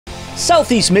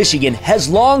Southeast Michigan has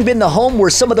long been the home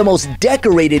where some of the most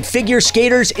decorated figure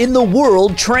skaters in the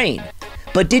world train.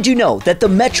 But did you know that the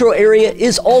metro area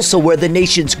is also where the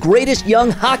nation's greatest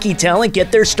young hockey talent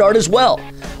get their start as well?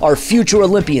 Our future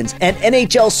Olympians and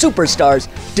NHL superstars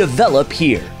develop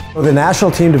here. The National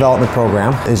Team Development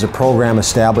Program is a program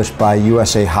established by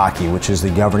USA Hockey, which is the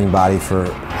governing body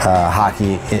for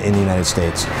hockey in the United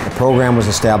States. The program was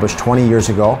established 20 years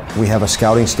ago. We have a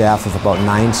scouting staff of about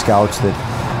 9 scouts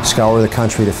that scour the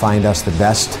country to find us the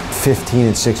best 15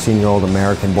 and 16-year-old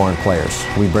American-born players.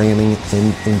 We bring them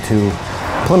into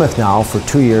Plymouth now for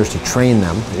 2 years to train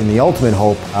them. And the ultimate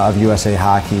hope of USA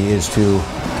Hockey is to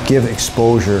give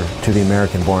exposure to the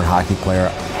American-born hockey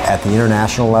player at the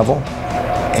international level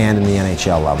and in the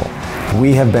NHL level.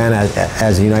 We have been,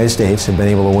 as the United States, have been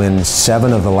able to win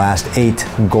 7 of the last 8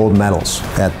 gold medals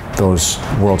at those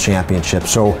World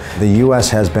Championships. So the U.S.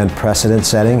 has been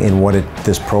precedent-setting in what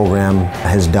this program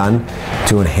has done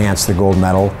to enhance the gold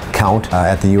medal count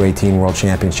at the U18 World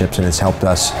Championships, and it's helped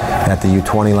us at the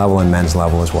U20 level and men's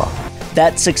level as well.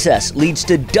 That success leads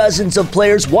to dozens of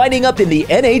players winding up in the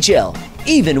NHL,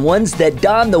 even ones that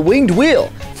don the winged wheel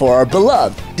for our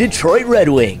beloved Detroit Red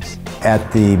Wings.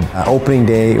 At the opening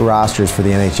day rosters for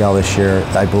the NHL this year,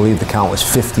 I believe the count was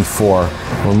 54,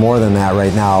 or more than that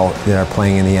right now, that are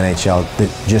playing in the NHL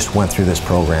that just went through this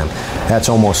program. That's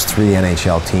almost 3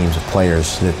 NHL teams of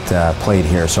players that played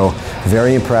here. So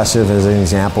very impressive. As an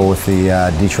example, with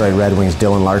the Detroit Red Wings,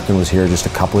 Dylan Larkin was here just a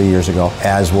couple of years ago,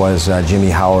 as was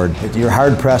Jimmy Howard. You're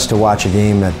hard-pressed to watch a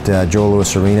game at Joe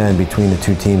Louis Arena and between the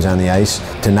 2 teams on the ice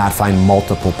to not find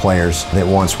multiple players that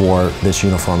once wore this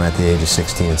uniform at the age of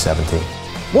 16 and 17.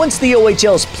 Once the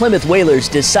OHL's Plymouth Whalers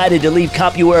decided to leave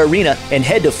Compuware Arena and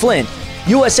head to Flint,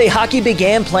 USA Hockey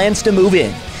began plans to move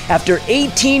in. After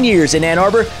 18 years in Ann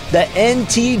Arbor, the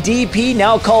NTDP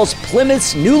now calls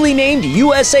Plymouth's newly named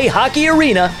USA Hockey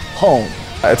Arena home.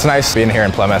 It's nice being here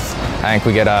in Plymouth. I think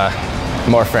we get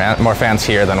more fans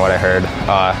here than what I heard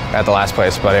at the last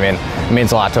place, but I mean, it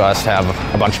means a lot to us to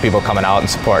have a bunch of people coming out and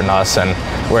supporting us and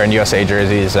wearing USA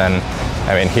jerseys, and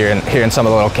I mean, hearing some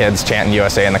of the little kids chanting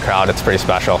USA in the crowd, it's pretty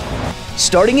special.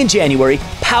 Starting in January,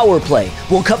 Power Play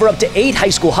will cover up to 8 high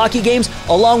school hockey games,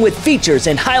 along with features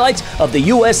and highlights of the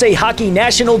USA Hockey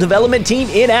National Development Team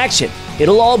in action.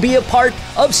 It'll all be a part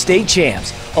of State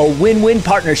Champs, a win-win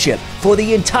partnership for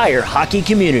the entire hockey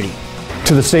community.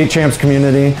 To the State Champs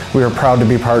community, we are proud to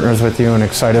be partners with you and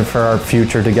excited for our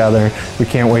future together. We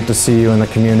can't wait to see you in the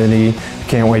community. We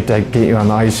can't wait to get you on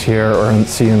the ice here or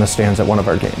see you in the stands at one of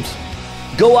our games.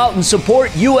 Go out and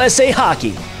support USA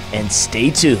Hockey, and stay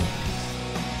tuned.